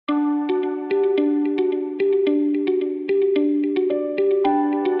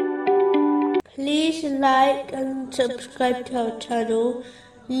like and subscribe to our channel.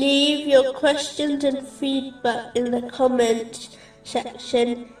 Leave your questions and feedback in the comments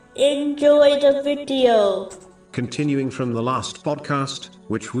section. Enjoy the video. Continuing from the last podcast,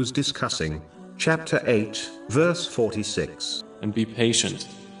 which was discussing chapter 8, verse 46. And be patient.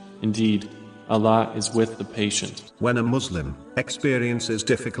 Indeed, Allah is with the patient. When a Muslim experiences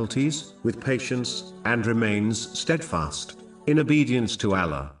difficulties with patience and remains steadfast in obedience to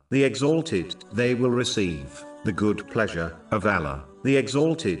Allah, the Exalted, they will receive the good pleasure of Allah, the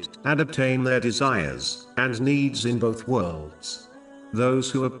Exalted, and obtain their desires and needs in both worlds.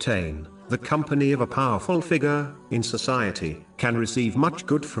 Those who obtain the company of a powerful figure in society can receive much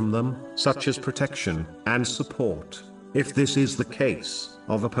good from them, such as protection and support. If this is the case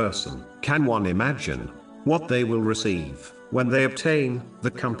of a person, can one imagine what they will receive when they obtain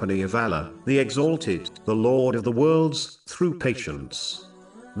the company of Allah, the Exalted, the Lord of the worlds, through patience?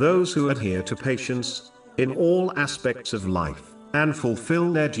 Those who adhere to patience in all aspects of life and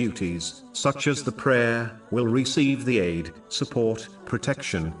fulfill their duties, such as the prayer, will receive the aid, support,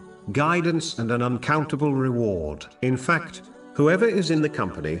 protection, guidance and an uncountable reward. In fact, whoever is in the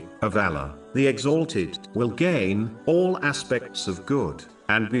company of Allah, the Exalted, will gain all aspects of good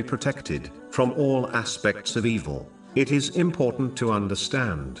and be protected from all aspects of evil. It is important to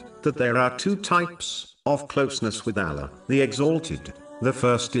understand that there are two types of closeness with Allah, the Exalted. The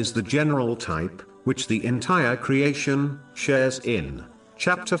first is the general type, which the entire creation shares in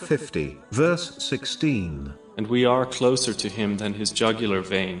chapter 50, verse 16. And we are closer to him than his jugular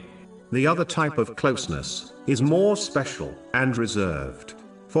vein. The other type of closeness is more special and reserved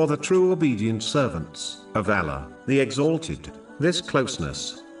for the true obedient servants of Allah, the Exalted. This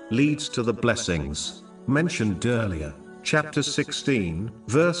closeness leads to the blessings mentioned earlier, chapter 16,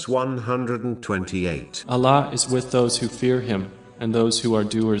 verse 128. Allah is with those who fear him and those who are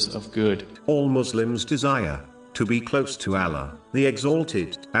doers of good. All Muslims desire to be close to Allah, the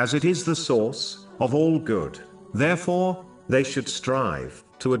Exalted, as it is the source of all good. Therefore, they should strive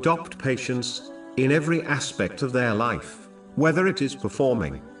to adopt patience in every aspect of their life, whether it is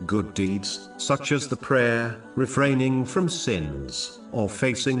performing good deeds, such as the prayer, refraining from sins, or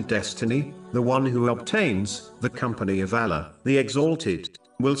facing destiny. The one who obtains the company of Allah, the Exalted,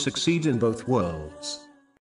 will succeed in both worlds.